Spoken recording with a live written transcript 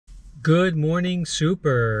Good morning,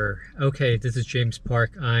 Super. Okay, this is James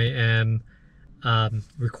Park. I am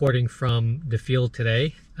recording from the field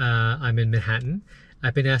today. I'm in Manhattan.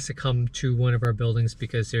 I've been asked to come to one of our buildings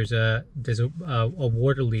because there's a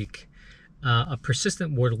water leak, a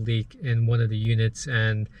persistent water leak in one of the units,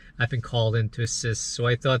 and I've been called in to assist. So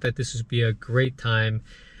I thought that this would be a great time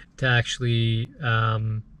to actually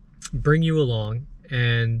bring you along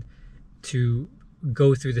and to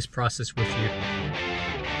go through this process with you.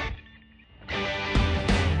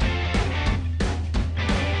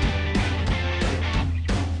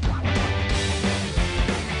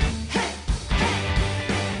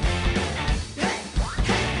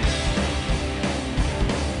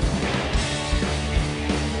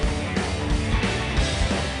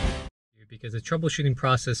 Because the troubleshooting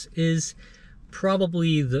process is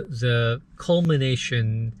probably the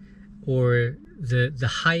culmination or the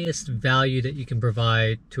highest value that you can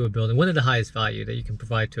provide to a building, one of the highest value that you can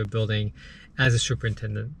provide to a building as a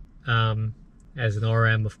superintendent, as an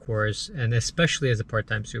RM, of course, and especially as a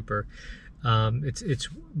part-time super. It's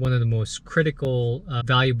one of the most critical,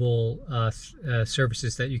 valuable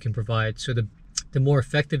services that you can provide. So the more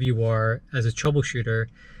effective you are as a troubleshooter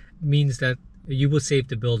means that you will save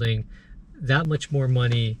the building that much more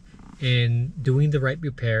money in doing the right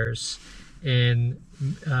repairs and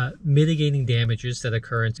mitigating damages that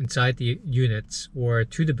occur inside the units or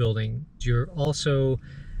to the building. You're also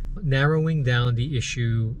narrowing down the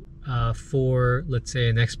issue for, let's say,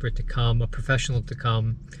 an expert to come, a professional to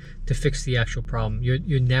come to fix the actual problem.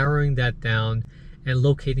 You're narrowing that down and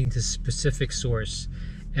locating the specific source,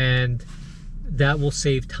 and that will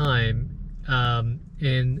save time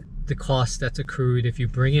in the cost that's accrued if you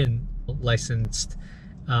bring in licensed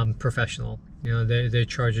professional. You know, their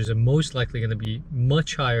charges are most likely going to be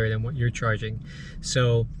much higher than what you're charging.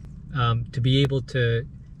 So to be able to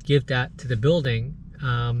give that to the building,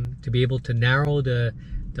 to be able to narrow the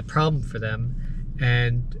problem for them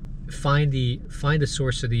and find the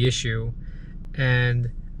source of the issue,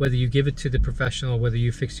 and whether you give it to the professional, whether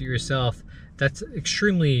you fix it yourself, that's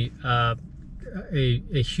extremely a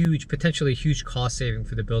huge, potentially huge cost saving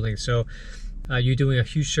for the building. So you're doing a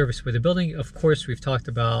huge service for the building. Of course, we've talked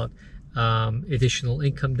about additional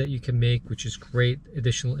income that you can make, which is great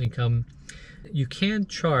additional income. You can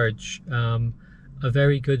charge a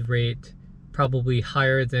very good rate, probably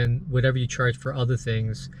higher than whatever you charge for other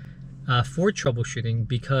things for troubleshooting,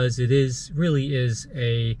 because it really is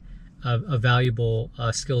a valuable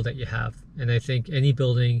skill that you have. And I think any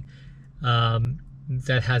building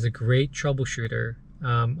that has a great troubleshooter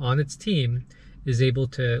on its team is able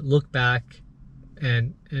to look back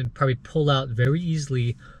and probably pull out very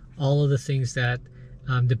easily all of the things that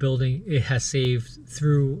the building has saved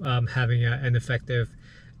through having an effective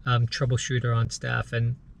troubleshooter on staff.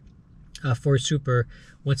 And for super,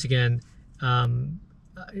 once again,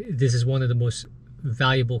 this is one of the most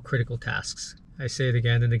valuable critical tasks. I say it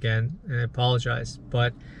again and again, and I apologize,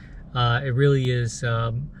 but it really is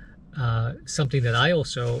something that I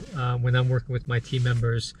also, when I'm working with my team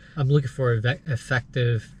members, I'm looking for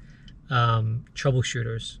effective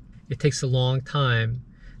troubleshooters. It takes a long time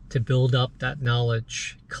to build up that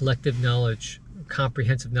knowledge, collective knowledge,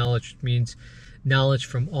 comprehensive knowledge, which means knowledge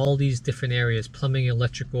from all these different areas: plumbing,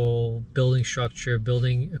 electrical, building structure,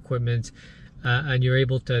 building equipment, and you're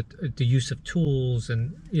able to, the use of tools,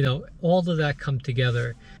 and you know, all of that come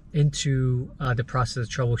together into the process of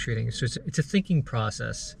troubleshooting. So it's a thinking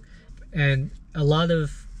process. And a lot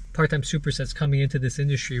of part-time supers that's coming into this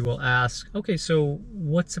industry will ask, okay, so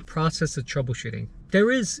what's the process of troubleshooting?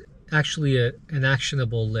 There is actually an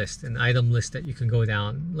actionable list, an item list that you can go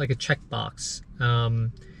down, like a checkbox.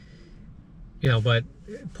 You know, but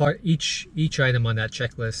each item on that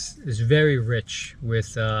checklist is very rich with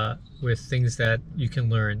things that you can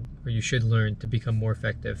learn, or you should learn, to become more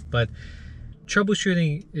effective. But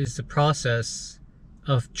troubleshooting is the process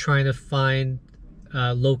of trying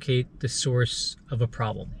to locate the source of a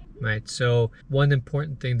problem, right? So one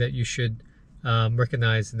important thing that you should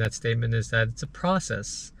recognize in that statement is that it's a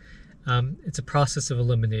process. It's a process of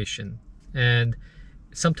elimination, and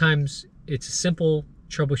sometimes it's a simple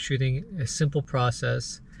troubleshooting, a simple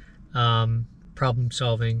process, problem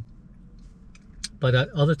solving, but at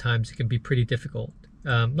other times it can be pretty difficult.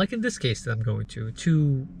 Like in this case that I'm going to,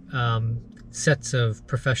 two sets of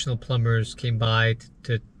professional plumbers came by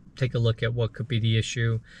to take a look at what could be the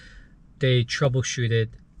issue. They troubleshooted,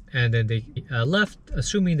 and then they left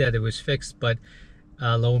assuming that it was fixed, but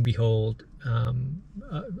lo and behold,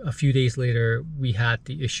 a few days later we had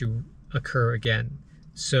the issue occur again.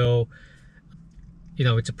 So you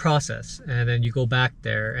know, it's a process, and then you go back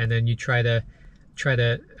there and then you try to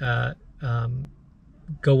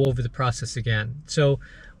go over the process again. So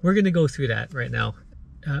we're going to go through that right now.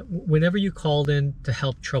 Whenever you called in to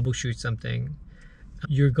help troubleshoot something,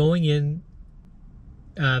 you're going in,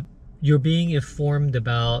 you're being informed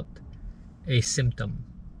about a symptom.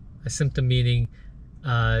 A symptom meaning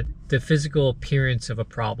the physical appearance of a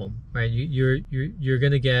problem, right? You're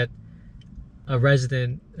going to get a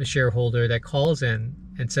resident, a shareholder that calls in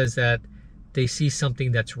and says that they see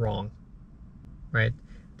something that's wrong, right?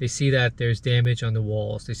 They see that there's damage on the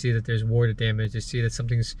walls. They see that there's water damage. They see that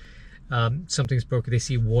something's broken. They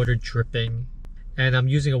see water dripping. And I'm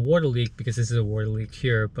using a water leak because this is a water leak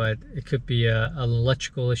here, but it could be an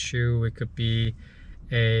electrical issue. It could be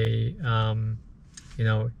a, you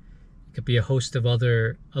know, it could be a host of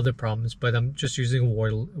other problems, but I'm just using a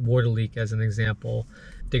water leak as an example.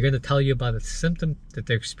 They're going to tell you about a symptom that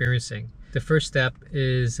they're experiencing. The first step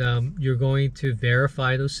is you're going to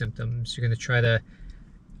verify those symptoms. You're going to try to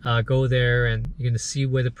go there and you're going to see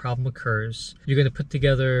where the problem occurs. You're going to put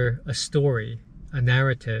together a story, a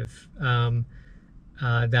narrative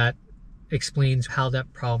that explains how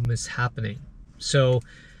that problem is happening. So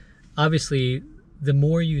obviously, the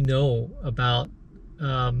more you know about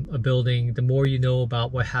a building, the more you know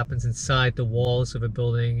about what happens inside the walls of a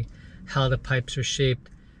building, how the pipes are shaped,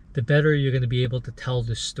 the better you're going to be able to tell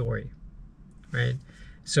this story, right?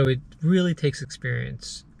 So it really takes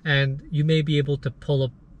experience, and you may be able to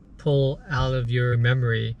pull out of your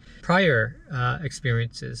memory prior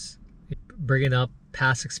experiences, bringing up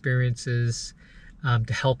past experiences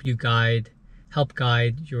to help guide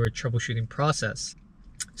your troubleshooting process.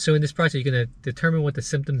 So in this process, you're going to determine what the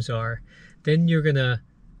symptoms are. Then you're going to,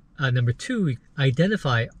 number two,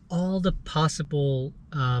 identify all the possible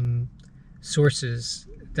sources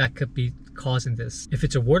that could be causing this. If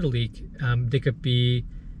it's a water leak, there could be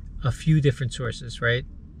a few different sources, right?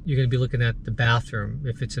 You're going to be looking at the bathroom,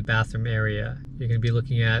 if it's a bathroom area. You're going to be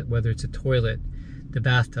looking at whether it's a toilet, the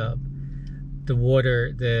bathtub, the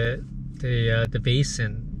water, the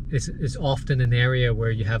basin is often an area where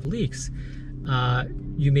you have leaks.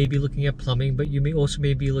 You may be looking at plumbing, but you may also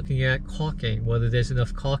be looking at caulking, whether there's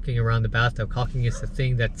enough caulking around the bathtub. Caulking is the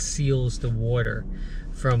thing that seals the water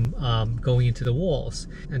from going into the walls.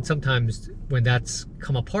 And sometimes when that's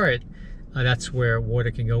come apart, that's where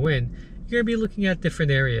water can go in. You're going to be looking at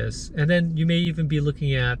different areas. And then you may even be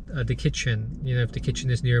looking at the kitchen, you know, if the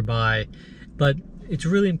kitchen is nearby. But it's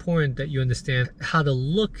really important that you understand how to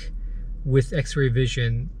look with X-ray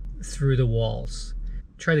vision through the walls.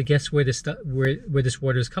 Try to guess where this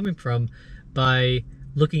water is coming from by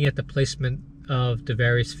looking at the placement of the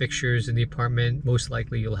various fixtures in the apartment. Most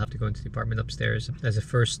likely you'll have to go into the apartment upstairs as a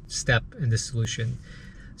first step in this solution.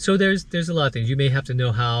 So there's a lot of things. You may have to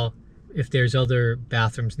know how, if there's other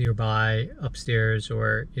bathrooms nearby upstairs,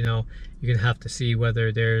 or you know, you're gonna have to see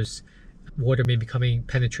whether there's water maybe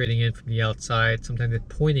penetrating in from the outside. Sometimes it's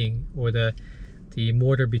pointing, or the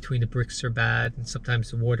mortar between the bricks are bad, and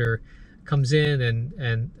sometimes the water comes in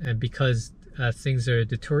and because things are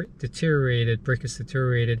deteriorated, brick is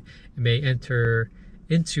deteriorated, it may enter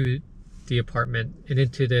into the apartment and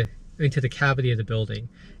into the cavity of the building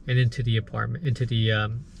and into the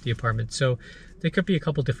apartment. So there could be a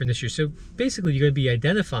couple different issues. So basically you're going to be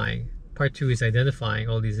identifying, part two is identifying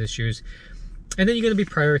all these issues, and then you're going to be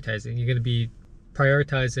prioritizing. You're going to be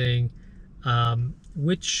prioritizing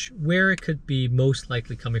where it could be most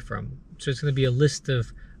likely coming from. So it's going to be a list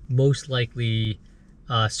of most likely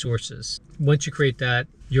sources. Once you create that,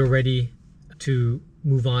 you're ready to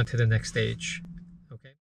move on to the next stage.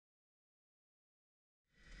 Okay.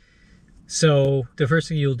 So the first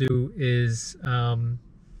thing you'll do is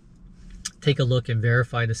take a look and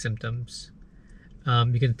verify the symptoms.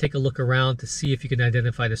 You can take a look around to see if you can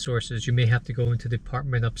identify the sources. You may have to go into the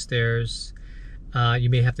apartment upstairs. You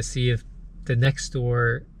may have to see if the next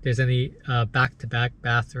door there's any back-to-back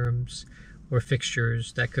bathrooms or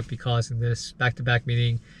fixtures that could be causing this. Back-to-back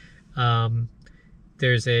meaning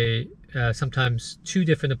there's sometimes two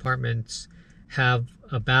different apartments have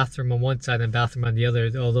a bathroom on one side and a bathroom on the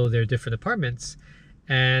other, although they're different apartments,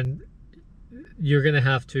 and you're gonna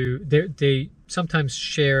have to, they sometimes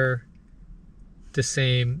share the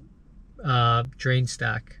same drain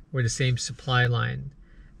stack or the same supply line,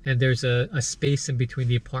 and there's a space in between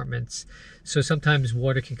the apartments. So sometimes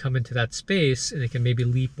water can come into that space and it can maybe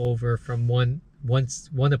leap over from one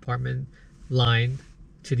apartment line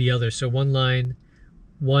to the other. So one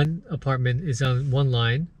apartment is on one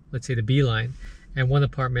line, let's say the B line, and one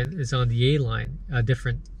apartment is on the A line, a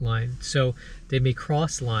different line. So they may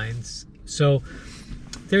cross lines. So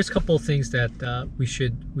there's a couple of things that we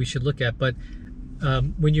should look at. But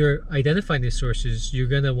when you're identifying these sources, you're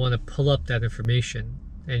going to want to pull up that information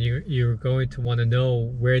and you're going to want to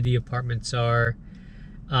know where the apartments are.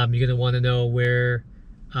 You're going to want to know where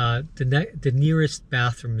the nearest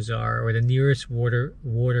bathrooms are, or the nearest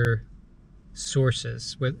water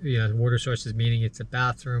sources. With, you know, water sources meaning it's a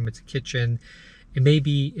bathroom, it's a kitchen. It may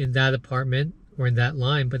be in that apartment or in that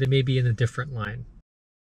line, but it may be in a different line.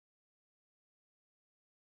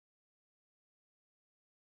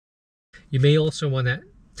 You may also want to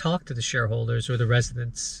talk to the shareholders or the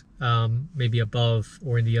residents, maybe above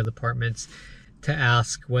or in the other apartments, to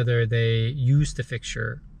ask whether they used the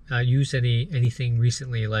fixture, used anything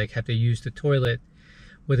recently, like have they used the toilet,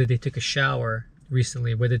 whether they took a shower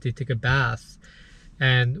recently, whether they took a bath,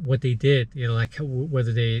 and what they did. You know, like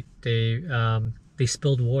whether they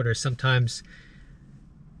spilled water. Sometimes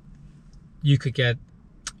you could get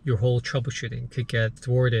your whole troubleshooting could get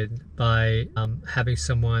thwarted by having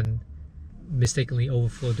someone mistakenly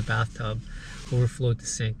overflowed the bathtub, overflowed the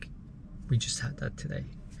sink. We just had that today,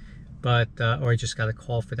 but or I just got a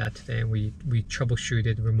call for that today, and we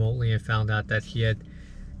troubleshooted remotely and found out that he had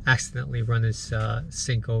accidentally run his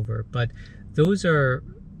sink over. But those are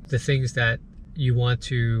the things that you want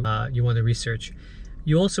to research.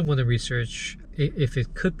 You also want to research if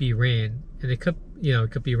it could be rain, and it could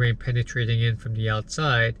be rain penetrating in from the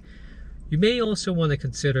outside. You may also want to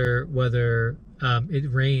consider whether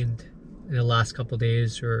it rained in the last couple of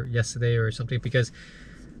days or yesterday or something, because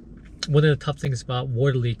one of the tough things about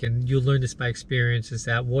water leak, and you'll learn this by experience, is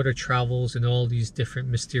that water travels in all these different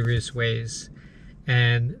mysterious ways,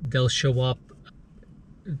 and they'll show up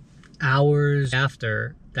hours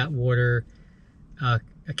after that water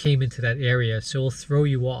came into that area. So it'll throw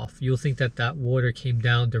you off. You'll think that that water came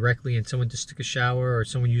down directly and someone just took a shower, or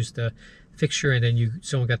someone used the fixture and then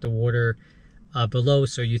someone got the water below,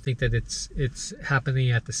 so you think that it's happening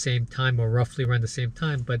at the same time or roughly around the same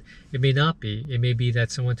time, but it may not be. It may be that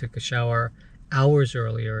someone took a shower hours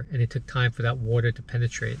earlier and it took time for that water to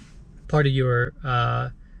penetrate. Part of your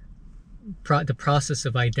the process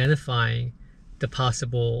of identifying the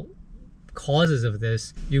possible causes of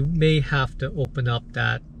this, you may have to open up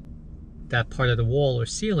that part of the wall or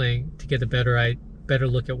ceiling to get a better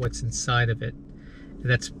look at what's inside of it. And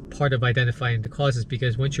that's part of identifying the causes,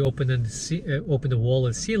 because once you open the wall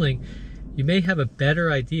and ceiling, you may have a better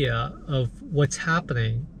idea of what's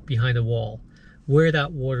happening behind the wall, where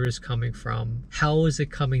that water is coming from, how is it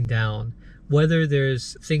coming down, whether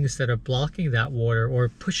there's things that are blocking that water or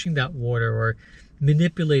pushing that water or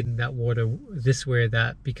manipulating that water this way or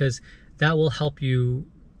that, because that will help you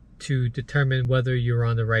to determine whether you're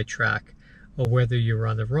on the right track or whether you're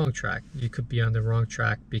on the wrong track. You could be on the wrong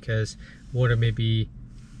track because water may be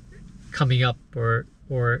coming up or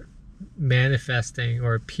manifesting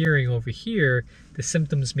or appearing over here. The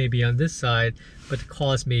symptoms may be on this side, but the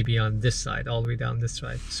cause may be on this side, all the way down this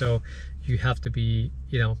side. So you have to be,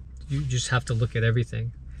 you just have to look at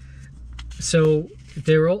everything. So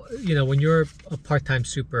when you're a part-time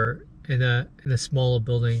super in a smaller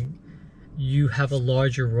building, you have a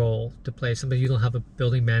larger role to play. Sometimes you don't have a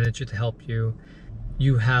building manager to help you.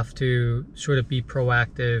 You have to sort of be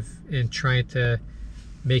proactive in trying to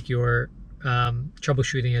make your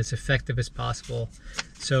troubleshooting as effective as possible.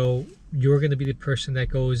 So you're going to be the person that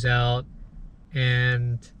goes out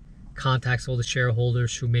and contacts all the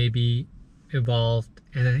shareholders who may be involved,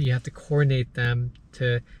 and then you have to coordinate them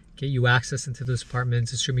to get you access into those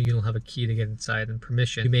apartments, assuming you don't have a key to get inside and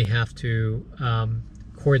permission. You may have to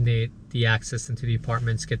coordinate the access into the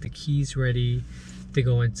apartments, get the keys ready to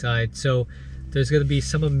go inside. So there's going to be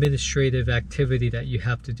some administrative activity that you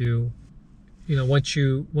have to do. Once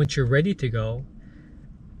you're ready to go,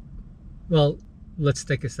 well, let's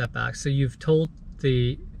take a step back. So you've told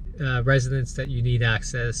the residents that you need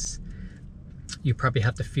access. You probably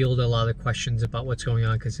have to field a lot of questions about what's going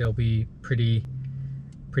on, because they'll be pretty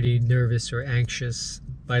nervous or anxious.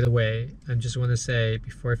 By the way, I just want to say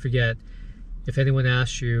before I forget, if anyone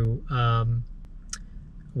asks you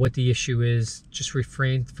what the issue is, just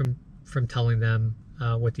refrain from telling them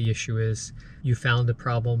what the issue is. You found the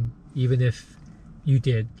problem, even if you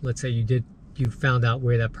did. Let's say you found out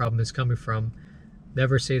where that problem is coming from.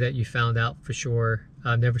 Never say that you found out for sure.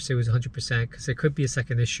 Never say it was 100%, because there could be a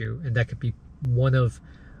second issue, and that could be one of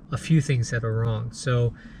a few things that are wrong.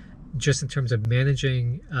 So just in terms of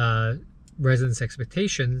managing residents'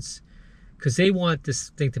 expectations, because they want this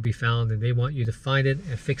thing to be found and they want you to find it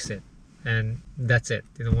and fix it, and that's it.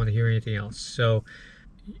 They don't want to hear anything else. So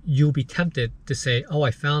you'll be tempted to say, oh, I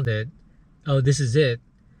found it, oh, this is it,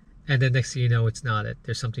 and then next thing you know, it's not it,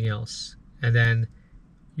 there's something else, and then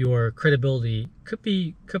your credibility could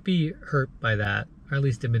be hurt by that, or at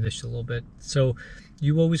least diminished a little bit. So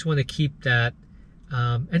you always want to keep that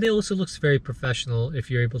And it also looks very professional if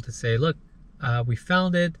you're able to say, look, we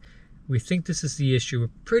found it, we think this is the issue, we're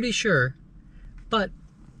pretty sure, but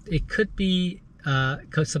it could be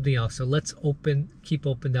something else, so let's keep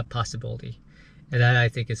open that possibility. And that, I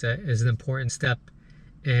think, is an important step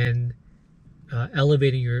in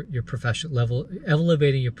elevating your professional level,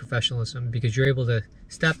 elevating your professionalism, because you're able to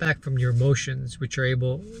step back from your emotions, which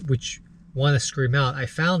want to scream out, I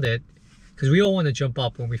found it, because we all want to jump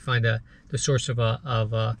up when we find the source of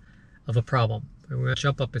a problem. We want to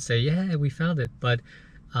jump up and say, yeah, we found it. But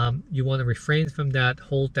you want to refrain from that,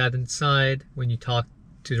 hold that inside when you talk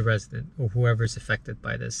to the resident or whoever is affected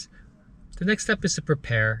by this. The next step is to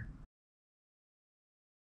prepare.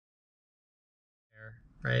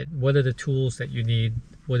 Right? What are the tools that you need?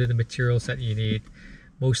 What are the materials that you need?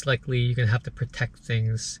 Most likely you're going to have to protect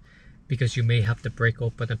things, because you may have to break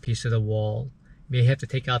open a piece of the wall. You may have to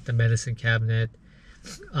take out the medicine cabinet.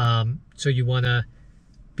 So you want to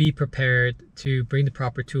be prepared to bring the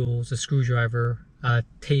proper tools, a screwdriver,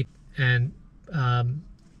 tape, and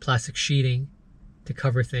plastic sheeting to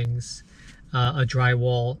cover things, a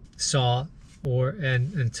drywall saw,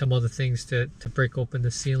 and some other things to break open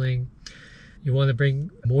the ceiling. You want to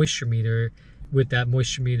bring a moisture meter. With that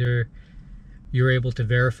moisture meter, you're able to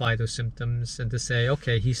verify those symptoms and to say,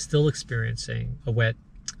 okay, he's still experiencing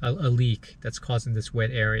a leak that's causing this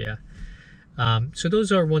wet area. So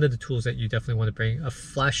those are one of the tools that you definitely want to bring. A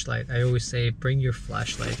flashlight. I always say bring your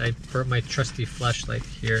flashlight. I brought my trusty flashlight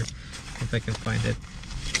here, if I can find it.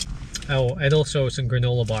 Oh, and also some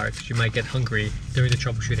granola bars, because you might get hungry during the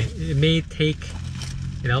troubleshooting. It may take,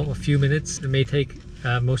 a few minutes. It may take,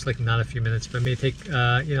 most likely not a few minutes, but it may take,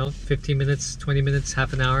 15 minutes, 20 minutes,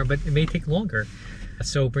 half an hour, but it may take longer.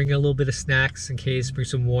 So bring a little bit of snacks in case, bring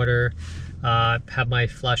some water, have my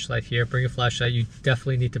flashlight here, bring a flashlight. You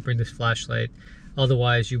definitely need to bring this flashlight.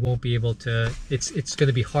 Otherwise you won't be able to, it's going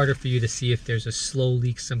to be harder for you to see if there's a slow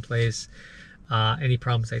leak someplace, any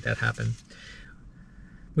problems like that happen.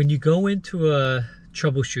 When you go into a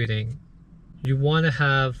troubleshooting, you want to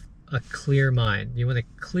have a clear mind. You want to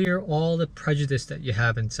clear all the prejudice that you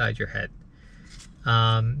have inside your head.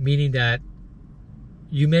 Meaning that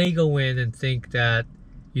you may go in and think that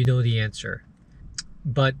you know the answer,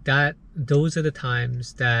 but those are the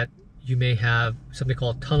times that you may have something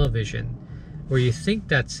called tunnel vision, where you think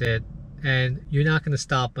that's it, and you're not going to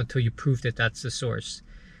stop until you prove that that's the source.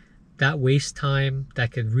 That wastes time.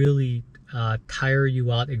 That could really tire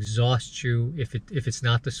you out, exhaust you if it's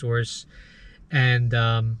not the source, and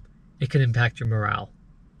it can impact your morale,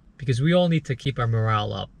 because we all need to keep our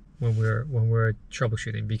morale up when we're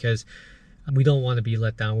troubleshooting, because we don't want to be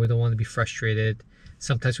let down. We don't want to be frustrated.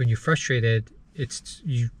 Sometimes when you're frustrated,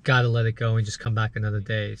 you got to let it go and just come back another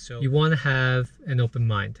day. So you want to have an open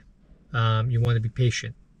mind. You want to be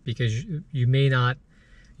patient, because you may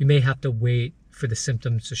have to wait for the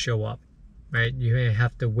symptoms to show up, right? You may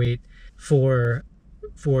have to wait for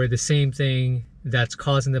the same thing that's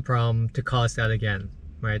causing the problem to cause that again,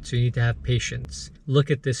 right? So you need to have patience. Look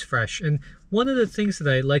at this fresh. And one of the things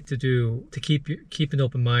that I like to do to keep an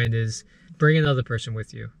open mind is bring another person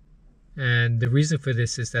with you. And the reason for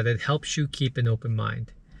this is that it helps you keep an open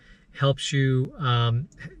mind. Helps you,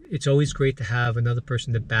 it's always great to have another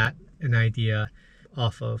person to bat an idea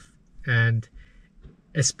off of. And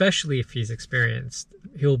especially if he's experienced,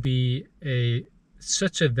 he'll be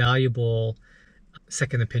such a valuable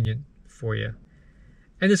second opinion for you.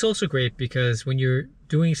 And it's also great because when you're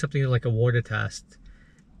doing something like a water test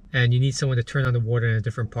and you need someone to turn on the water in a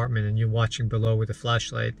different apartment and you're watching below with a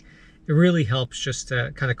flashlight, it really helps just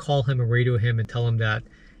to kind of call him or radio him and tell him that,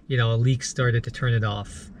 a leak started, to turn it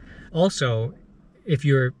off. Also, if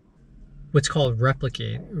you're what's called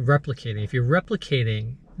replicating, if you're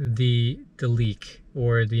replicating the leak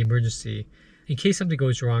or the emergency, in case something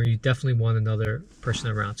goes wrong, you definitely want another person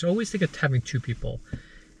around. So always think of having two people.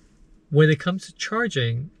 When it comes to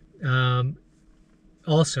charging,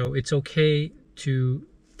 also, it's okay to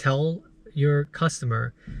tell your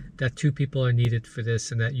customer that two people are needed for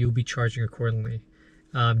this and that you'll be charging accordingly.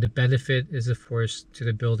 The benefit is, of course, to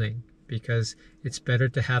the building, because it's better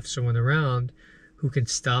to have someone around who can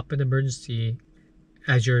stop an emergency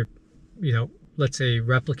as you're, let's say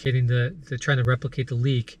trying to replicate the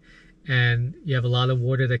leak, and you have a lot of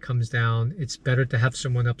water that comes down. It's better to have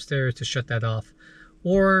someone upstairs to shut that off.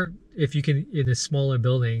 Or if you can, in a smaller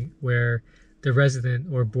building where the resident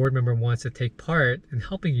or board member wants to take part in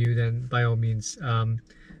helping you, then by all means,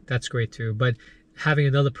 that's great too. But having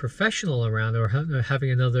another professional around, or having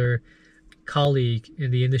another colleague in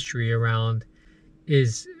the industry around,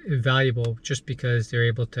 is invaluable, just because they're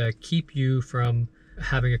able to keep you from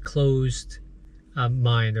having a closed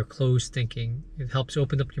mind or closed thinking. It helps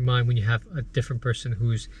open up your mind when you have a different person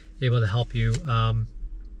who's able to help you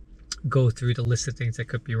go through the list of things that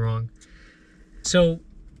could be wrong. So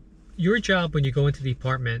your job when you go into the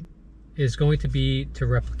apartment is going to be to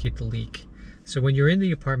replicate the leak. So when you're in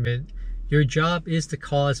the apartment, your job is to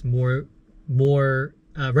cause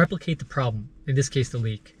replicate the problem, in this case the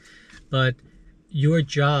leak. But your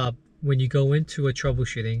job when you go into a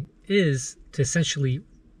troubleshooting is to essentially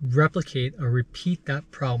replicate or repeat that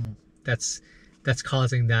problem that's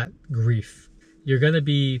causing that grief. You're going to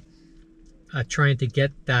be trying to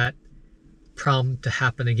get that problem to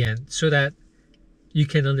happen again so that you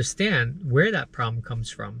can understand where that problem comes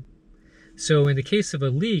from. So in the case of a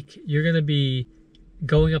leak, you're going to be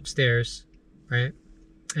going upstairs, right?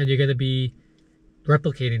 And you're going to be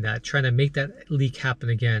replicating that, trying to make that leak happen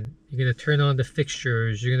again. You're going to turn on the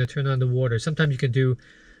fixtures, you're going to turn on the water. Sometimes you can do,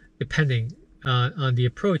 depending on the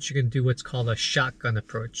approach, you can do what's called a shotgun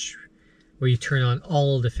approach, where you turn on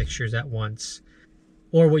all of the fixtures at once.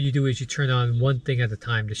 Or what you do is you turn on one thing at a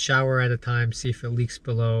time, the shower at a time, see if it leaks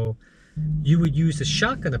below. You would use the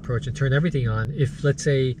shotgun approach and turn everything on if, let's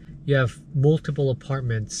say, you have multiple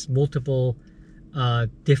apartments, multiple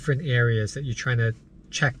different areas that you're trying to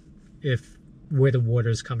check where the water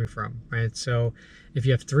is coming from, right? So if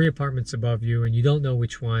you have 3 apartments above you and you don't know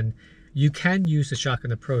which one, you can use the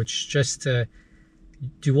shotgun approach just to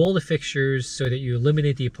do all the fixtures so that you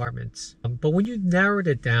eliminate the apartments. But when you narrowed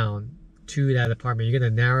it down to that apartment, you're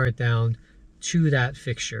going to narrow it down to that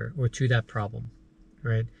fixture or to that problem,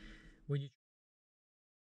 right? When you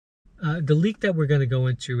the leak that we're going to go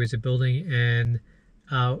into is a building in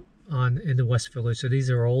the West Village. So these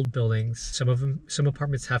are old buildings. Some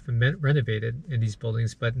apartments have been renovated in these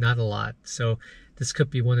buildings, but not a lot. So this could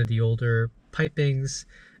be one of the older pipings.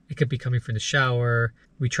 It could be coming from the shower.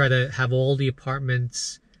 We try to have all the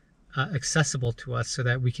apartments accessible to us so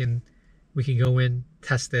that we can go in,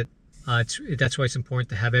 test it. That's why it's important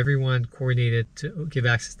to have everyone coordinated to give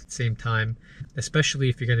access at the same time, especially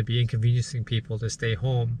if you're going to be inconveniencing people to stay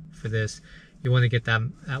home for this. You want to get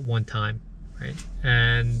them at one time, right?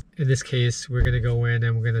 And in this case, we're going to go in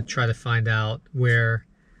and we're going to try to find out where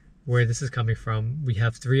this is coming from. We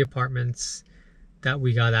have 3 apartments that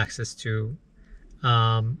we got access to,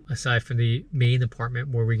 aside from the main apartment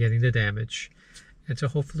where we're getting the damage. And so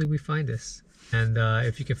hopefully we find this. And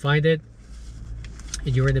if you can find it,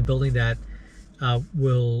 and you're in a building that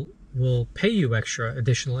will pay you extra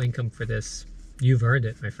additional income for this, you've earned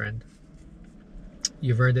it, my friend.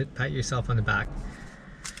 You've earned it. Pat yourself on the back.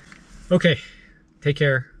 Okay, take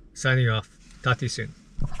care. Signing off. Talk to you soon.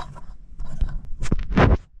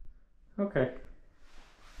 Okay.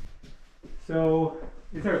 So,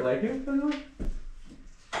 is there a light here, by the way?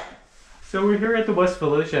 So we're here at the West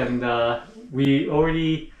Village, and we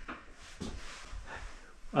already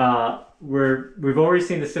we've already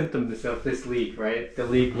seen the symptoms of this leak, right? The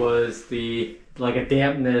leak was like a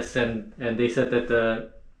dampness, and they said that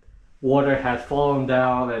the water had fallen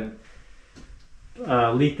down and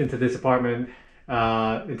leaked into this apartment,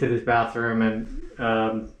 into this bathroom,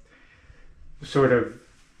 and sort of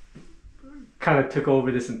kind of took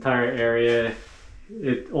over this entire area.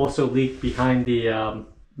 It also leaked behind the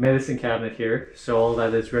medicine cabinet here, so all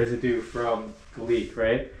that is residue from the leak,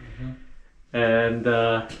 right? Mm-hmm. And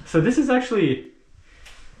so this is actually,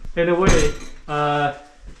 in a way,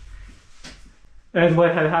 and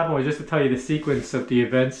what had happened was, just to tell you the sequence of the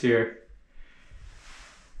events here,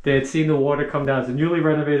 they had seen the water come down. It's a newly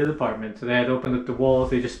renovated apartment, so they had opened up the walls.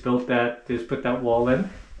 They just built that, they just put that wall in,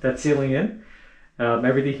 that ceiling in.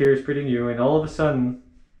 Everything here is pretty new, and all of a sudden,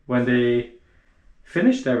 when they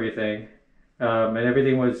finished everything, and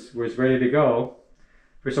everything was ready to go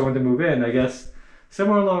for someone to move in, I guess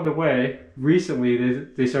somewhere along the way, recently,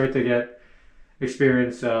 they started to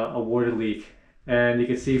experience a water leak. And you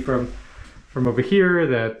can see from over here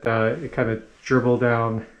that it kind of dribbled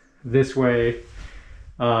down this way.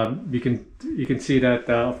 You can see that,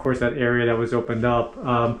 of course, that area that was opened up,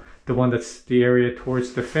 the one that's the area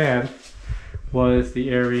towards the fan, was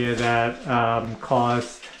the area that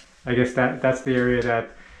caused, I guess that's the area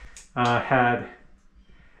that had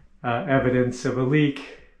evidence of a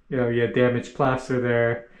leak. You know, you had damaged plaster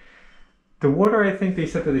there. The water, I think they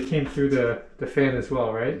said that it came through the fan as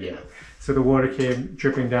well, right? Yeah. So the water came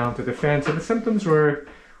dripping down to the fan. So the symptoms were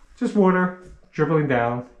just water dribbling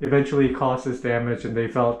down. Eventually it causes damage, and they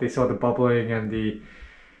saw the bubbling and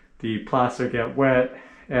the plaster get wet.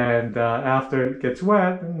 And after it gets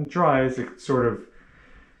wet and dries, it sort of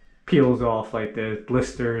peels off, like the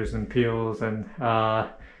blisters and peels. And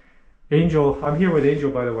Angel, I'm here with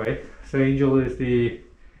Angel, by the way. So Angel is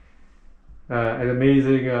an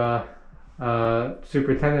amazing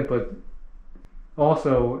superintendent, but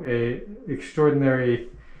also a extraordinary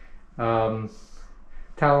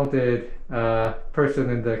talented person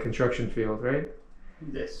in the construction field, right?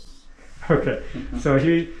 Yes. Okay, so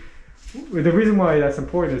the reason why that's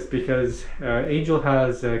important is because Angel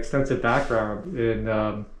has an extensive background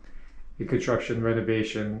in construction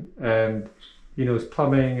renovation, and he knows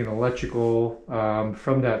plumbing and electrical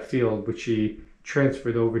from that field, which he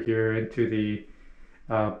transferred over here into the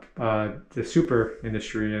super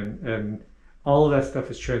industry, and all of that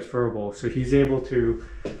stuff is transferable. So he's able to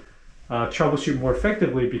troubleshoot more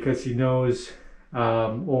effectively because he knows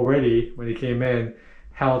already when he came in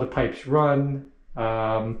how the pipes run,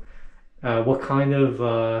 what kind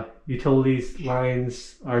of utilities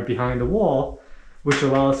lines are behind the wall, which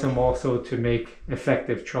allows him also to make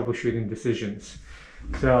effective troubleshooting decisions.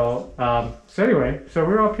 So, anyway, so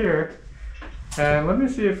we're up here, and let me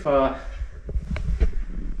see if I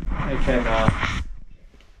can.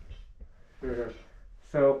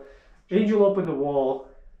 So, Angel opened the wall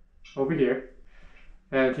over here,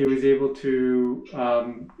 and he was able to,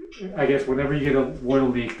 I guess whenever you get a water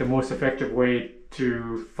leak, the most effective way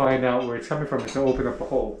to find out where it's coming from is to open up a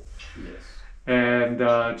hole. Yes. And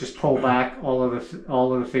just pull back all of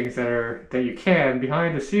the things that you can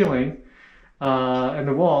behind the ceiling and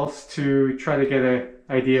the walls to try to get an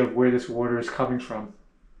idea of where this water is coming from.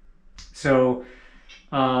 So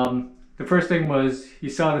the first thing was he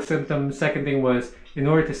saw the symptoms. Second thing was, in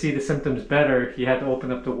order to see the symptoms better, he had to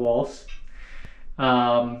open up the walls,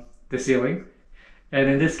 the ceiling. And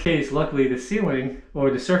in this case, luckily, the ceiling,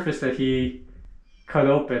 or the surface that he cut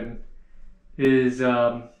open, is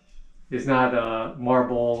not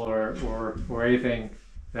marble or anything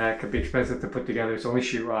that could be expensive to put together. It's only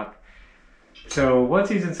sheetrock. So once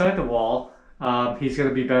he's inside the wall, he's going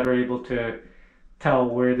to be better able to tell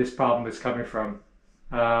where this problem is coming from.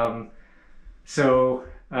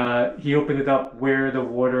 He opened it up where the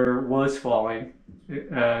water was falling.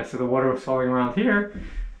 So the water was falling around here,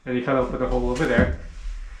 and he cut open a hole over there.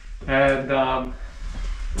 And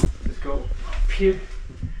just go up here.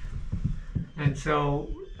 And so,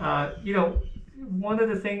 one of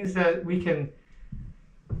the things that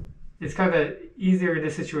it's kind of easier in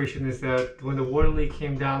this situation is that when the water leak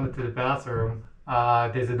came down into the bathroom,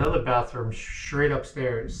 there's another bathroom straight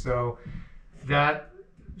upstairs. So that,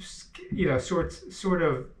 sort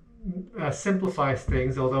of simplifies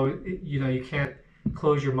things, although, you can't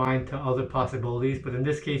close your mind to other possibilities. But in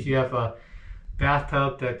this case, you have a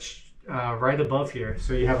bathtub that's right above here.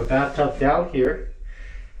 So you have a bathtub down here,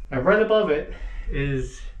 and right above it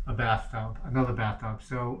is a bathtub, another bathtub.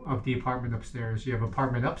 So of the apartment upstairs, you have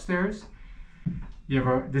apartment upstairs.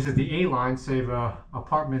 This is the A line, so you have a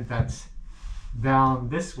apartment that's down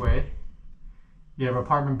this way. You have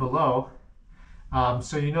apartment below,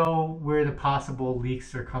 so you know where the possible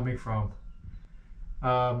leaks are coming from.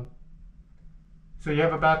 So you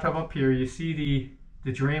have a bathtub up here. You see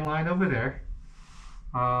the drain line over there.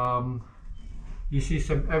 You see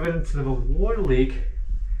some evidence of a water leak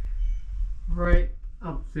right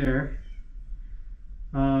up there.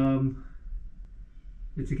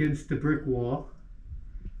 It's against the brick wall,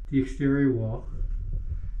 the exterior wall.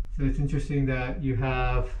 So it's interesting that you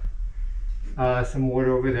have some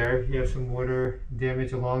water over there. You have some water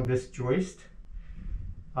damage along this joist.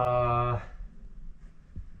 And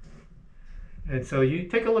so you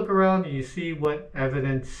take a look around and you see what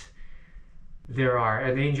evidence there are.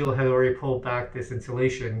 And Angel had already pulled back this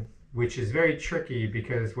insulation, which is very tricky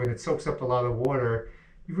because when it soaks up a lot of water,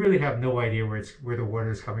 you really have no idea where the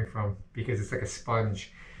water is coming from because it's like a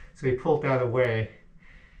sponge. So he pulled that away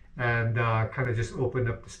and kind of just opened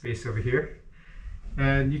up the space over here.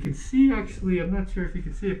 And you can see, actually, I'm not sure if you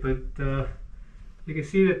can see it, but you can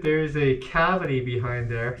see that there's a cavity behind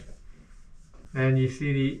there. And you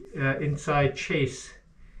see the inside chase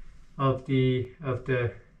of the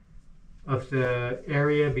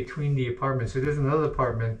area between the apartments. So there's another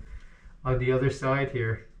apartment on the other side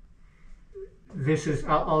here. This is,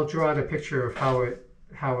 I'll draw out a picture of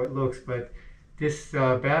how it looks, but this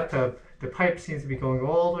bathtub, the pipe seems to be going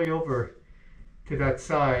all the way over to that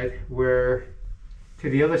side, to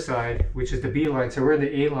the other side, which is the B line. So we're in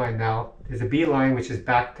the A line now. There's a B line, which is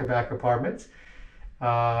back-to-back apartments,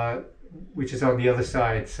 which is on the other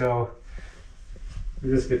side. So we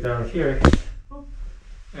just get down here,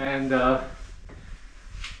 and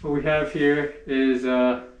what we have here is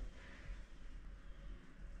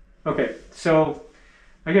okay. So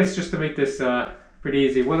I guess just to make this pretty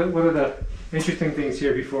easy, one of the interesting things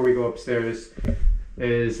here before we go upstairs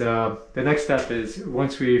is the next step is,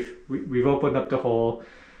 once we've opened up the hole,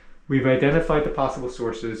 we've identified the possible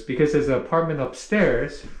sources, because there's an apartment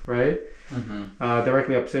upstairs, right?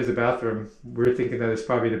 directly upstairs the bathroom. We're thinking that it's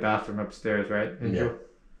probably the bathroom upstairs, right, Angel?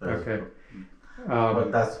 Yeah. Okay.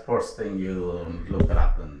 But that's the first thing you look it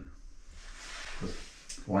up, and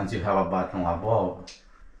once you have a bathroom above,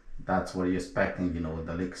 that's where you're expecting,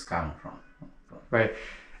 the leaks coming from. Right.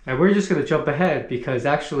 And we're just going to jump ahead because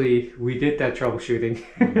actually we did that troubleshooting,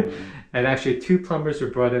 and actually 2 plumbers were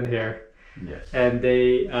brought in here. Yes. And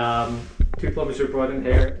they 2 plumbers were brought in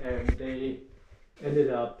here, and they ended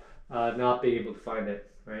up not being able to find it.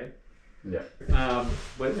 Right. Yeah.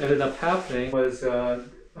 What ended up happening was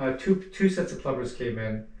two sets of plumbers came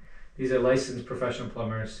in. These are licensed professional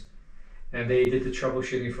plumbers, and they did the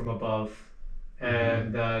troubleshooting from above,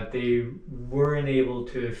 and they weren't able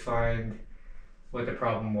to find what the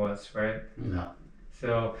problem was, right? No.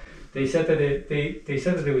 So they said that they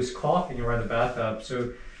said that it was coughing around the bathtub.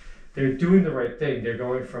 So they're doing the right thing. They're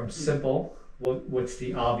going from simple, what's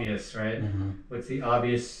the obvious, right? What's the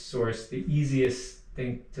obvious source, the easiest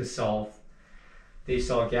thing to solve. They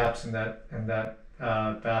saw gaps in that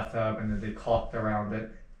bathtub, and then they caulked around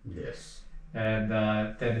it. Yes. And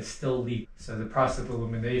then it still leaked. So the process of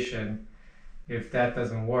illumination, if that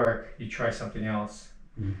doesn't work, you try something else.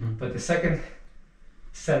 But the second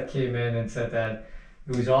set came in and said that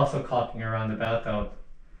it was also caulking around the bathtub,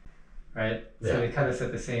 right? So they kind of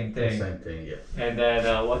said the same thing. Same thing, yeah. And then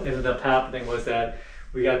what ended up happening was that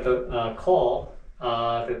we got the call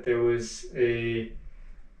that there was the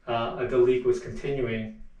leak was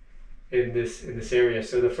continuing in this area.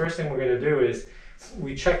 So the first thing we're going to do is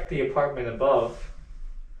we check the apartment above,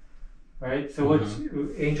 right? So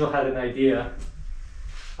Angel had an idea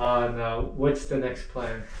on what's the next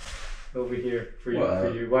plan over here for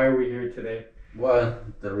you. Why are we here today? Well,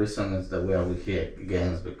 the reason is that we are here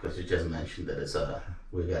again is because you just mentioned that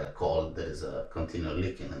we got a call that is a continual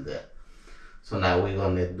leaking in there. So now we're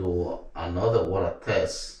going to do another water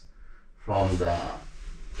test from the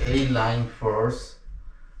A line first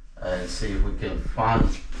and see if we can find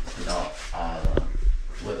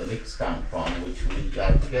where the leaks come from, which we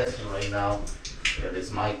got guessing right now that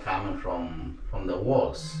it might coming from the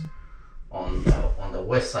walls on the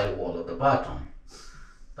west side wall of the bathroom.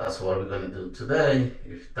 That's what we're going to do today.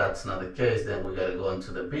 If that's not the case, then we got to go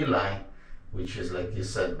into the B line, which is, like you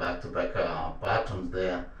said, back-to-back bathrooms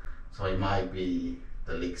there. So it might be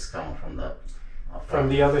the leaks coming from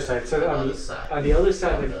the other side. So on the other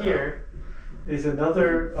side of here is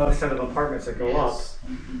another set of apartments that go up,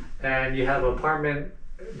 and you have an apartment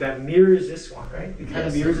that mirrors this one, right? It kind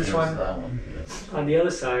of mirrors this one on the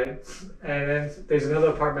other side, and then there's another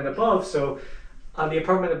apartment above. So on the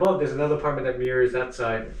apartment above, there's another apartment that mirrors that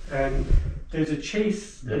side, and there's a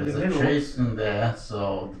chase in the middle. There's a chase in there,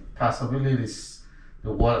 so possibilities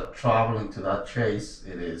the water traveling to that chase,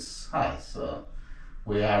 it is high. So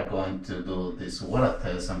we are going to do this water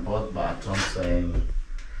test on both bathrooms, and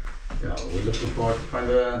we're looking forward to find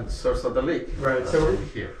the source of the leak. Right. That's So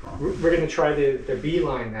we're going to try the B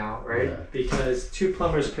line now, right? Yeah. Because 2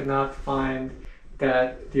 plumbers could not find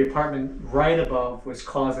that the apartment right above was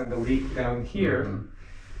causing the leak down here.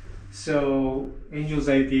 So Angel's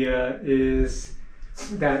idea is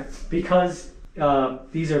that because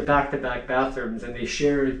these are back-to-back bathrooms and do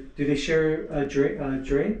they share a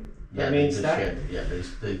drain? Yeah, main they stack?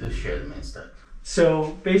 they do share the main stack.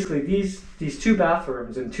 So basically these 2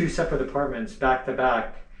 bathrooms in 2 separate apartments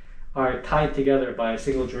back-to-back are tied together by a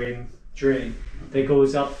single drain that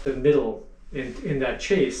goes up the middle in that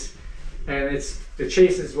chase. And the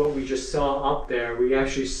chase is what we just saw up there. We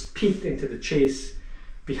actually peeked into the chase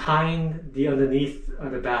behind underneath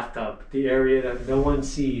the bathtub, the area that no one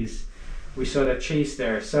sees. We saw that chase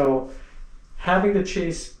there. So having the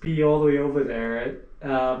chase be all the way over there,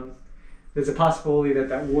 there's a possibility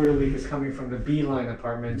that water leak is coming from the B line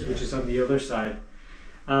apartments, which is on the other side.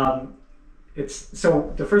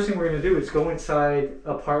 So the first thing we're going to do is go inside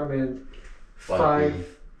apartment 5B.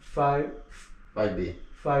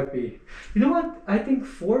 You know what? I think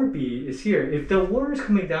 4B is here. If the water is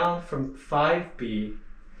coming down from 5B,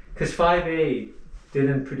 because 5A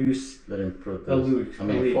didn't produce a leak. I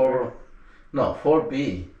mean,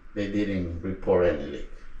 4B, they didn't report any leak.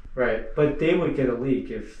 Right, but they would get a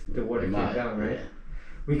leak if the water came down, right? Yeah.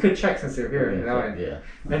 We could check since they're here.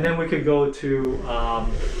 And then we could go to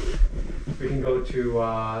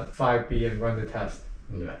 5B and run the test.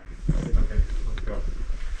 Yeah. Okay, let's go.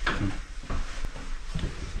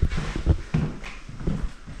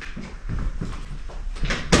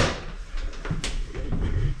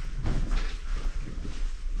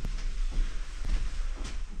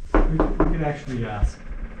 We can actually ask.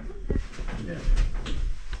 Yeah.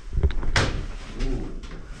 Ooh.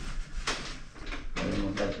 I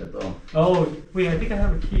don't like that though. Oh, wait, I think I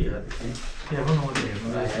have a key. You have the key? Yeah, I don't know what it is.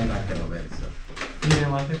 I'm not gonna bet, so. You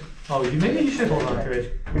didn't like it? Oh, maybe you should hold on to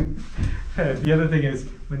it. The other thing is,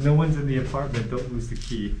 when no one's in the apartment, don't lose the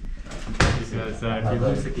key. Because if you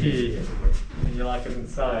lose the key and you lock it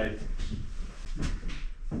inside.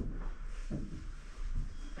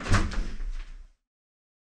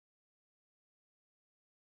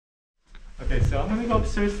 Okay, so I'm gonna go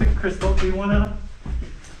upstairs to Crystal. Do you wanna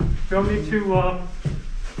me to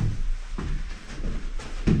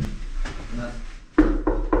No.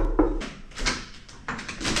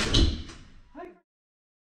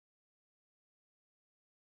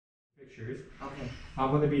 pictures? Okay.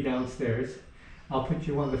 I'm gonna be downstairs. I'll put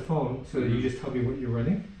you on the phone so that you just tell me what you're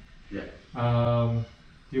running. Yeah.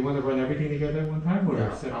 Do you want to run everything together at one time, or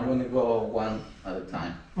Yeah, separate? I'm gonna go one at a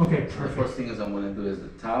time. Okay, The perfect. first thing is I'm gonna do is the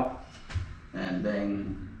top, and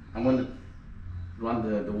then I'm gonna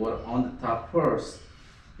run the water on the top first.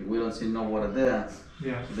 If we don't see no water there,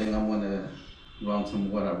 Yeah. then I'm gonna run some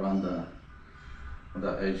water around the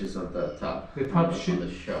edges of the tub. The tub on should-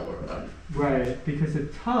 the shower. Right, because the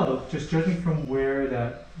tub, just judging from where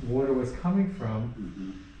that water was coming from,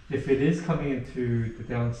 if it is coming into the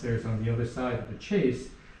downstairs on the other side of the chase,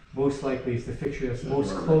 most likely it's the fixture that's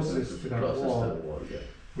most closest to that wall, Yeah.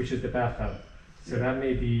 which is the bathtub. So that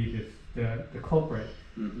may be the culprit.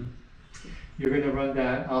 You're gonna run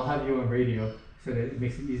that. I'll have you on radio so that it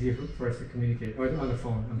makes it easier for us to communicate, or on the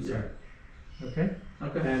phone. I'm sorry. Okay.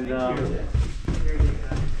 Okay. And thank you. here you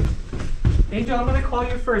go. Angel, I'm gonna call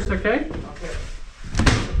you first. Okay. Okay.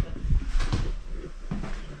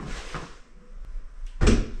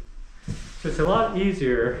 So it's a lot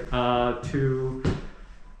easier to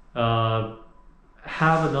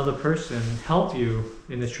have another person help you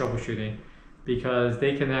in this troubleshooting, because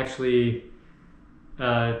they can actually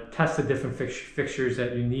test the different fixtures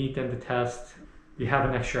that you need them to test. You have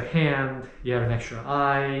an extra hand, you have an extra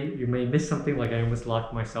eye, you may miss something, like I almost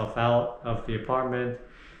locked myself out of the apartment.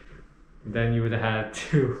 Then you would have had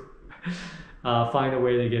to find a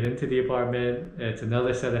way to get into the apartment. It's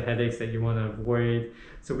another set of headaches that you want to avoid.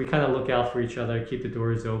 So we kind of look out for each other, keep the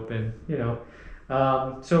doors open, you know.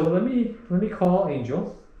 So let me call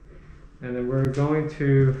Angel, and then we're going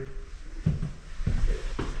to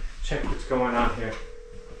check what's going on here.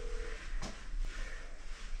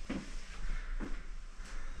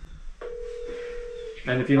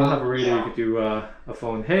 And if you don't have a radio, you could do a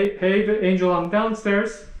phone. Hey, Angel, I'm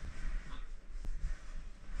downstairs.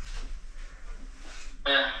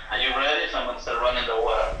 Are you ready? So I'm gonna start running the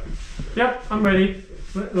water. Yep, I'm ready.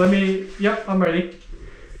 Yep, I'm ready.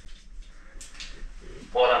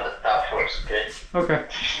 Water on the top first, okay? Okay.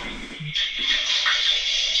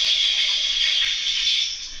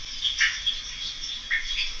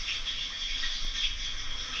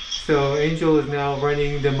 So Angel is now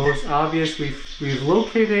running the most obvious. We've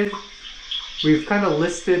located, we've kind of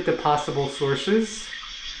listed the possible sources.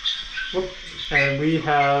 Whoop. And we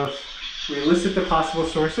listed the possible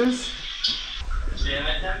sources. See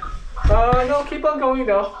anything? No, keep on going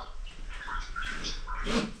though.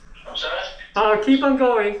 I'm sorry? Keep on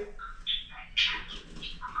going.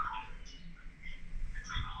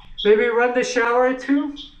 Maybe run the shower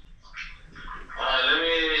too?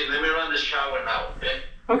 Let me run the shower now, okay?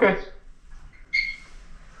 Okay.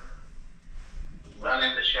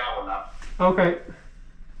 Running the shower now. Okay.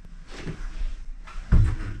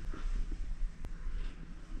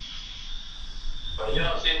 But you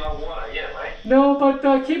don't see no water yet, right? No, but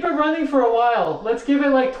keep it running for a while. Let's give it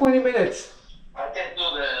like 20 minutes. I can do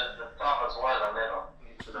the top as well a little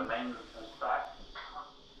into the main side.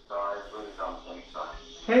 So I really don't think so.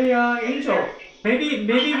 Hey, Angel,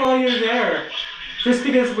 maybe while you're there, just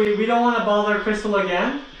because we don't want to bother Crystal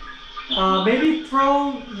again, maybe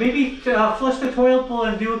flush the toilet bowl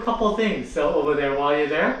and do a couple things over there while you're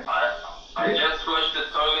there. I just flushed the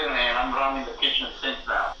toilet and I'm running the kitchen sink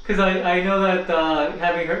now. Because I know that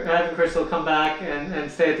having Crystal come back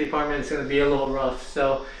and stay at the apartment is going to be a little rough.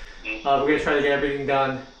 So we're going to try to get everything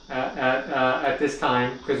done at this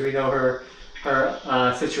time, because we know her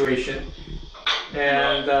situation.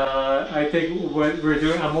 And I think what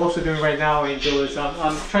I'm also doing right now, Angel, is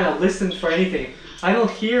I'm trying to listen for anything. I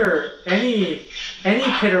don't hear any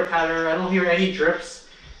pitter patter. I don't hear any drips.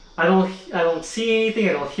 I don't see anything.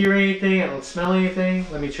 I don't hear anything. I don't smell anything.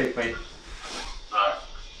 Let me check. Wait. Right.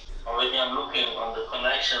 Already I'm looking on the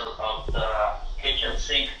connection of the kitchen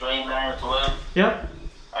sink drain line as well. Yep.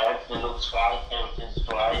 Everything looks fine. Everything's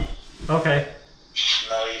fine. Okay.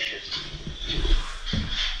 No issues.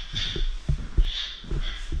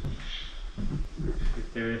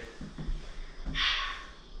 There.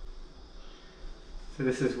 So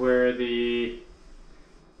this is where the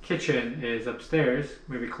kitchen is upstairs,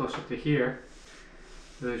 maybe closer to here.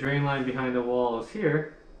 The drain line behind the wall is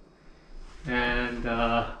here. And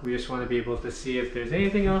we just want to be able to see if there's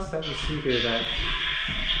anything else that we see here that...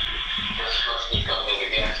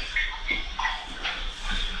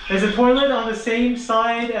 Is the toilet on the same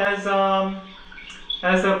side as the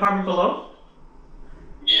apartment below?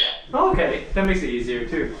 Yeah. Oh, okay, that makes it easier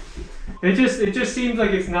too. It just seems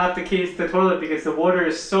like it's not the case, the toilet, because the water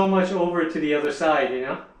is so much over to the other side, you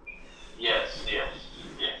know? Yes.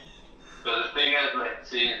 But the thing is, like,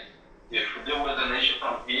 see, if there was an issue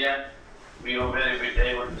from here, we already be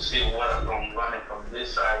able to see water from running from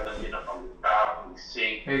this side and from the top and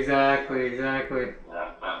see. Exactly. Yeah.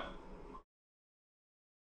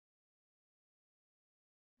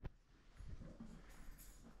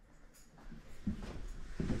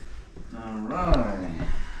 Alright.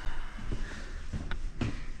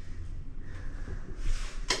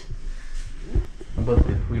 But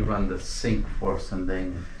if we run the sink first and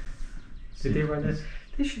then... Did they run this?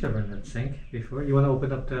 They should have run that sink before. You want to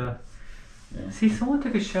open up the... Yeah. See, someone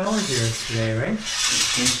took a shower here today, right?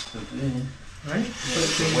 Right?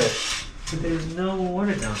 But there's no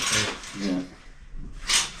water downstairs.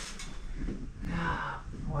 Yeah.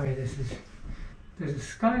 Boy, there's a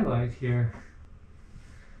skylight here.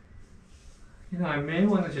 I may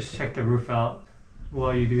want to just check the roof out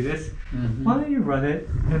while you do this. Mm-hmm. Why don't you run it?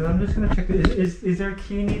 And I'm just gonna check. Is there a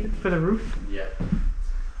key needed for the roof? Yeah.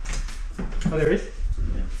 Oh, there is?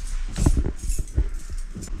 Yeah.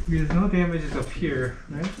 There's no damages up here,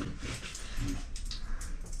 right?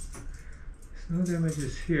 There's no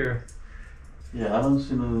damages here. Yeah, I don't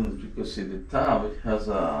see no, because see the top it has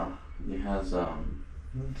a lip.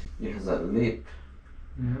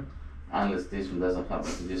 Yeah. Unless this one doesn't have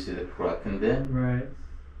it. You see the crack in there? Right.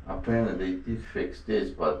 Apparently they did fix this,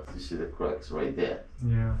 but you see the cracks right there.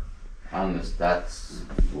 Yeah. Unless that's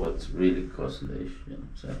what's really causing the issue.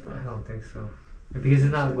 I don't think so. Because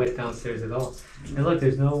it's not wet downstairs at all. And look,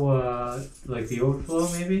 there's no, like the overflow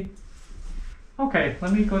maybe? Okay,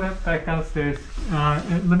 let me go back downstairs.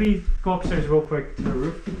 And let me go upstairs real quick to the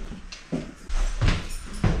roof.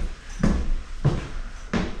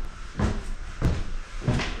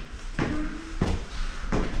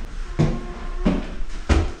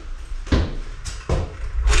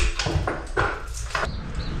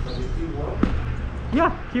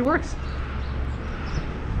 Yeah, key works.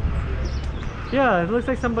 Yeah, it looks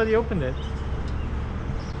like somebody opened it.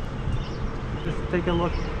 Just take a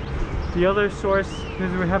look. The other source,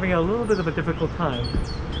 because we're having a little bit of a difficult time.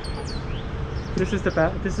 This is the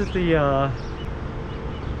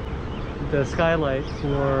skylight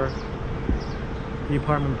for the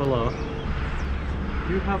apartment below.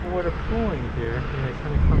 You have water flowing here, and it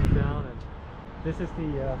kind of comes down. And this is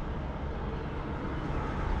the.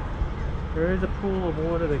 There is a pool of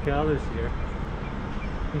water that gathers here.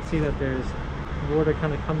 You can see that there's water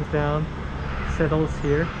kind of comes down, settles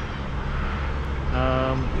here.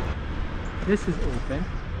 This is open.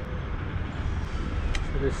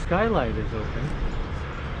 So the skylight is open.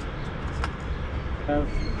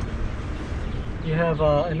 You have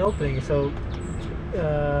an opening, so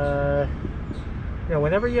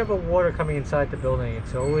whenever you have a water coming inside the building,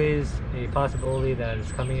 it's always a possibility that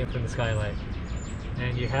it's coming in from the skylight.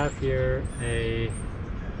 And you have here a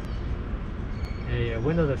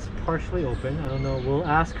window that's partially open. I don't know, we'll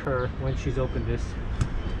ask her when she's opened this,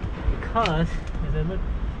 because as I look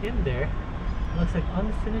in there, it looks like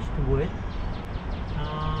unfinished wood.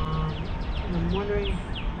 I'm wondering,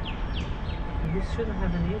 this shouldn't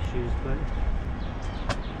have any issues, but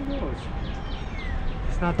who knows?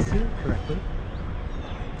 It's not sealed correctly.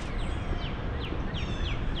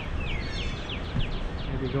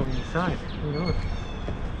 Maybe going inside, who knows?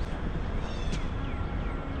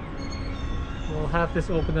 We'll have this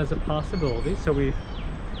open as a possibility. So we've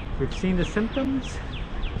seen the symptoms,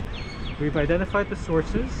 we've identified the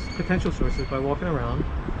sources, potential sources, by walking around.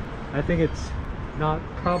 I think it's not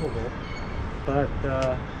probable, but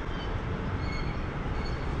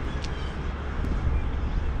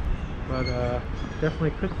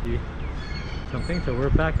definitely could be something. So we're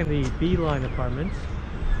back in the B-line apartments.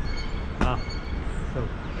 So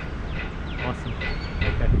awesome.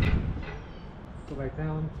 Okay, go back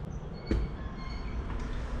down.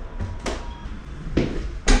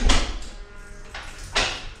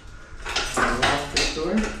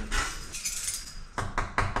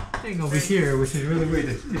 Thing over here, which is really weird,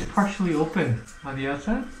 it's partially open on the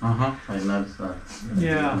outside. I noticed that.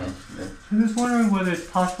 Yeah. I'm just wondering whether it's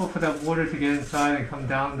possible for that water to get inside and come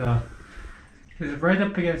down the... Because it's right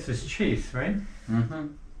up against this chase, right?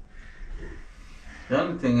 The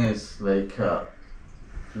only thing is, like,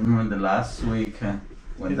 remember the last week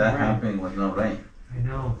when that happened, was no rain. I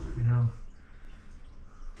know.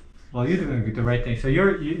 Well, you're doing the right thing. So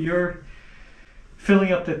you're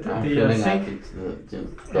filling up the sink,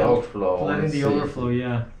 the overflow, letting the overflow,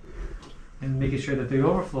 yeah, and making sure that the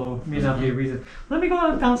overflow may not be a reason. Let me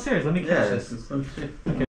go downstairs. Let me catch this. Okay.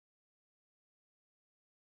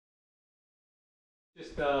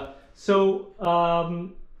 Just so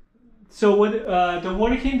what the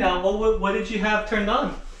water came down. What did you have turned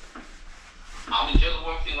on? I'm just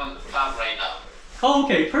working on the top right now. Oh,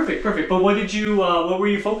 okay, perfect. But what were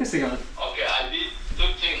you focusing on? Okay, I did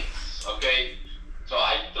two things. Okay, so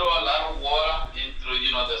I throw a lot of water into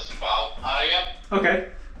the spout area.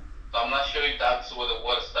 Okay. So I'm not sure if that's where the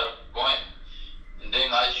water started going. And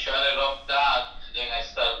then I shut it off that, and then I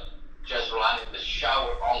start just running the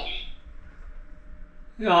shower only.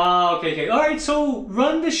 Okay. All right, so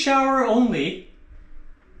run the shower only.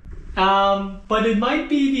 But it might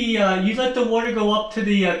be you let the water go up to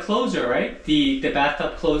the closer, right? The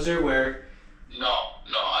bathtub closer where... No,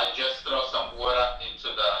 I just throw some water into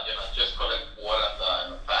the, just collect water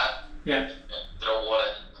in the pad. Yeah. And throw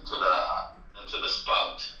water into the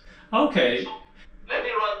spout. Okay. So let me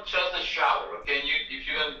run just the shower, okay? If you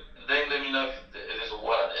can, then let me know if there's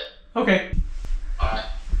water there. Okay. Alright.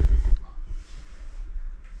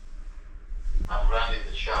 I'm running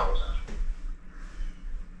the shower now.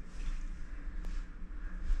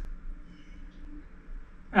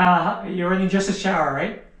 You're running just a shower,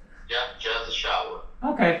 right? Yeah, just the shower.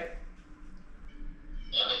 Okay.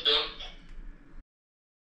 Anything?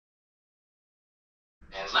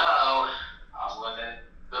 And now I'm gonna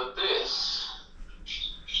do this.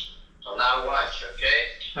 So now watch, okay?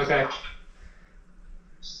 Okay.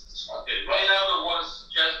 Okay, right now the water's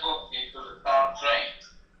just going into the top drain.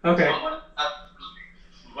 Okay. So I'm gonna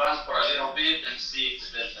run for a little bit and see if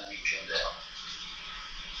there's anything there.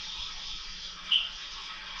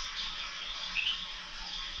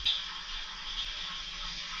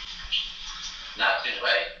 Nothing,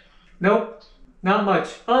 right? Nope, not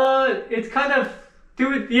much. It's kind of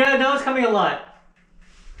yeah. Now it's coming a lot.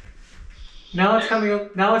 Now it's coming a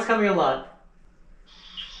lot.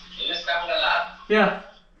 It is coming a lot? Yeah.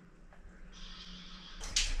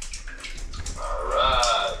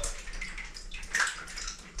 Alright.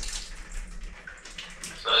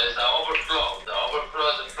 So it's the overflow. The overflow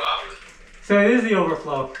is the problem. So it is the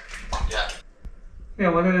overflow. Yeah. Yeah,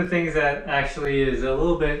 one of the things that actually is a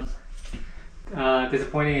little bit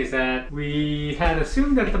disappointing is that we had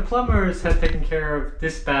assumed that the plumbers had taken care of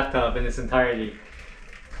this bathtub in its entirety.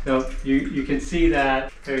 So you can see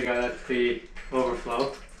that, there you go, that's the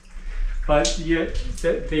overflow. But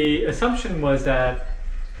the assumption was that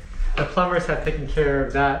the plumbers had taken care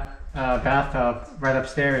of that bathtub right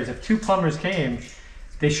upstairs. If two plumbers came,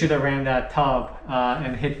 they should have ran that tub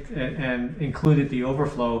and included the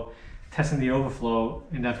overflow, testing the overflow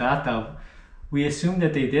in that bathtub. We assumed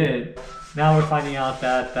that they did. Now we're finding out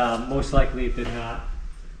that most likely it did not.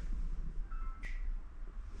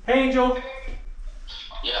 Hey, Angel.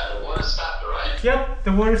 Yeah, the water stopped, right? Yep,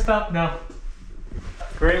 the water stopped now.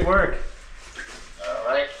 Great work.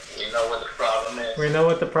 Alright, we know what the problem is. We know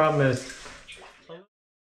what the problem is.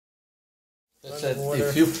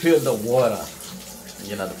 If you feel the water,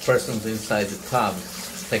 the person's inside the tub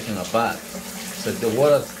taking a bath. So the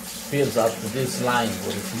water fills up to this line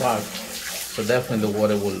where it's marked. So definitely the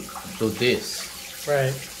water will do this.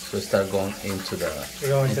 Right. So start going into the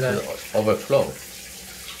the overflow.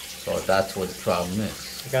 So that's what the problem is.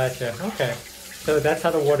 Gotcha. Okay. So that's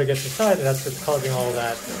how the water gets inside, and that's what's causing all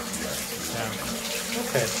that. Yeah.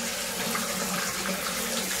 Okay.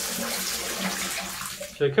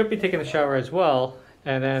 So you could be taking a shower as well,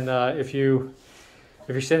 and then if you're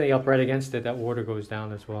standing up right against it, that water goes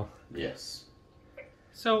down as well. Yes.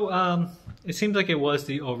 So it seems like it was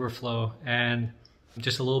the overflow, and I'm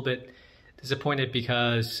just a little bit disappointed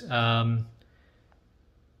because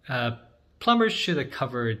plumbers should have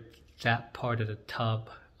covered that part of the tub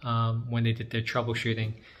when they did their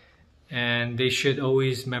troubleshooting, and they should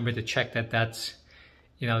always remember to check that that's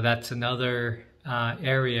another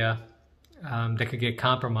area that could get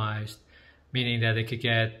compromised, meaning that it could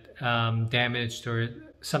get damaged or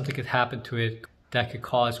something could happen to it that could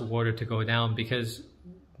cause water to go down, because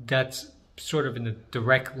that's sort of in the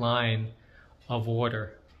direct line of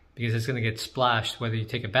water, because it's going to get splashed whether you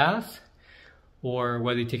take a bath or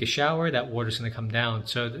whether you take a shower. That water's going to come down.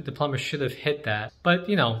 So the plumber should have hit that. But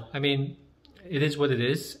I mean, it is what it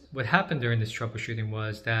is. What happened during this troubleshooting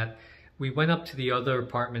was that we went up to the other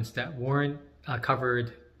apartments that weren't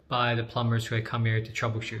covered by the plumbers who had come here to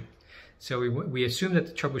troubleshoot. So we assumed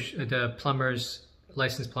that the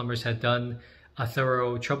licensed plumbers had done a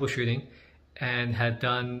thorough troubleshooting, and had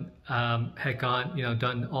done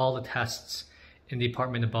done all the tests in the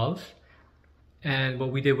apartment above. And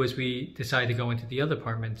what we did was we decided to go into the other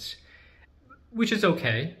apartments, which is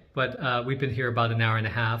okay, but we've been here about an hour and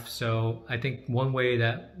a half. So I think one way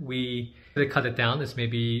that we could cut it down is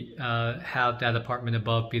maybe have that apartment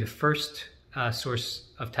above be the first source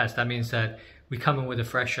of test. That means that we come in with a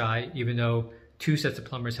fresh eye, even though 2 sets of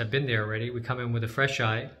plumbers have been there already. We come in with a fresh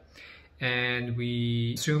eye and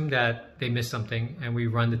we assume that they missed something and we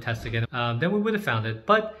run the test again. Then we would have found it.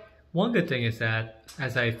 But one good thing is that,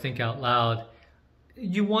 as I think out loud,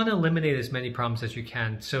 you want to eliminate as many problems as you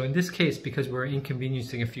can. So in this case, because we're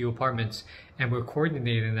inconveniencing a few apartments and we're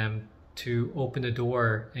coordinating them to open the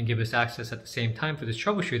door and give us access at the same time for this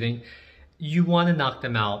troubleshooting, you want to knock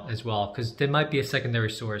them out as well, because there might be a secondary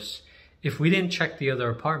source. If we didn't check the other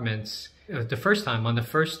apartments the first time,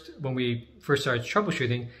 when we first started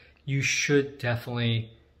troubleshooting, you should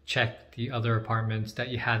definitely check the other apartments that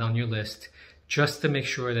you had on your list, just to make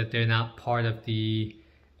sure that they're not part of the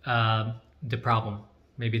problem.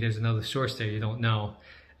 Maybe there's another source there, you don't know.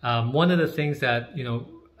 One of the things that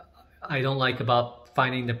I don't like about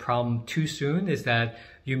finding the problem too soon is that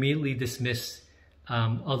you immediately dismiss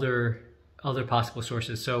other possible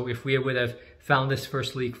sources. So if we would have found this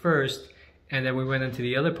first leak first and then we went into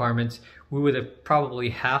the other apartments, we would have probably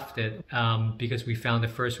halved it because we found it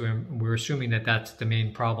first. We're assuming that that's the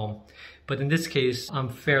main problem. But in this case, I'm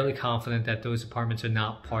fairly confident that those apartments are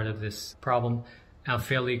not part of this problem. I'm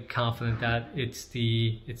fairly confident that it's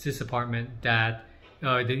this apartment that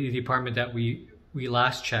the apartment that we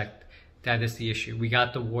last checked that is the issue. We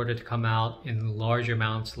got the water to come out in large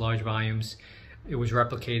amounts, large volumes. It was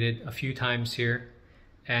replicated a few times here,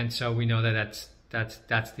 and so we know that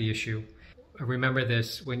that's the issue. Remember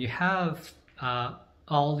this: when you have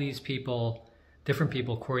all these different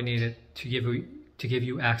people coordinated to give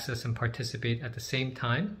you access and participate at the same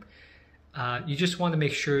time, you just want to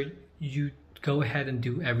make sure you go ahead and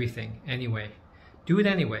do everything anyway. Do it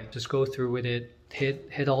anyway. Just go through with it,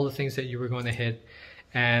 hit all the things that you were going to hit,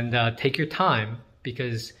 and take your time,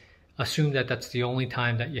 because assume that that's the only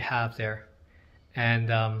time that you have there, and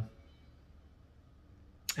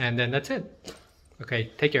then that's it.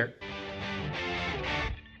 Okay, take care.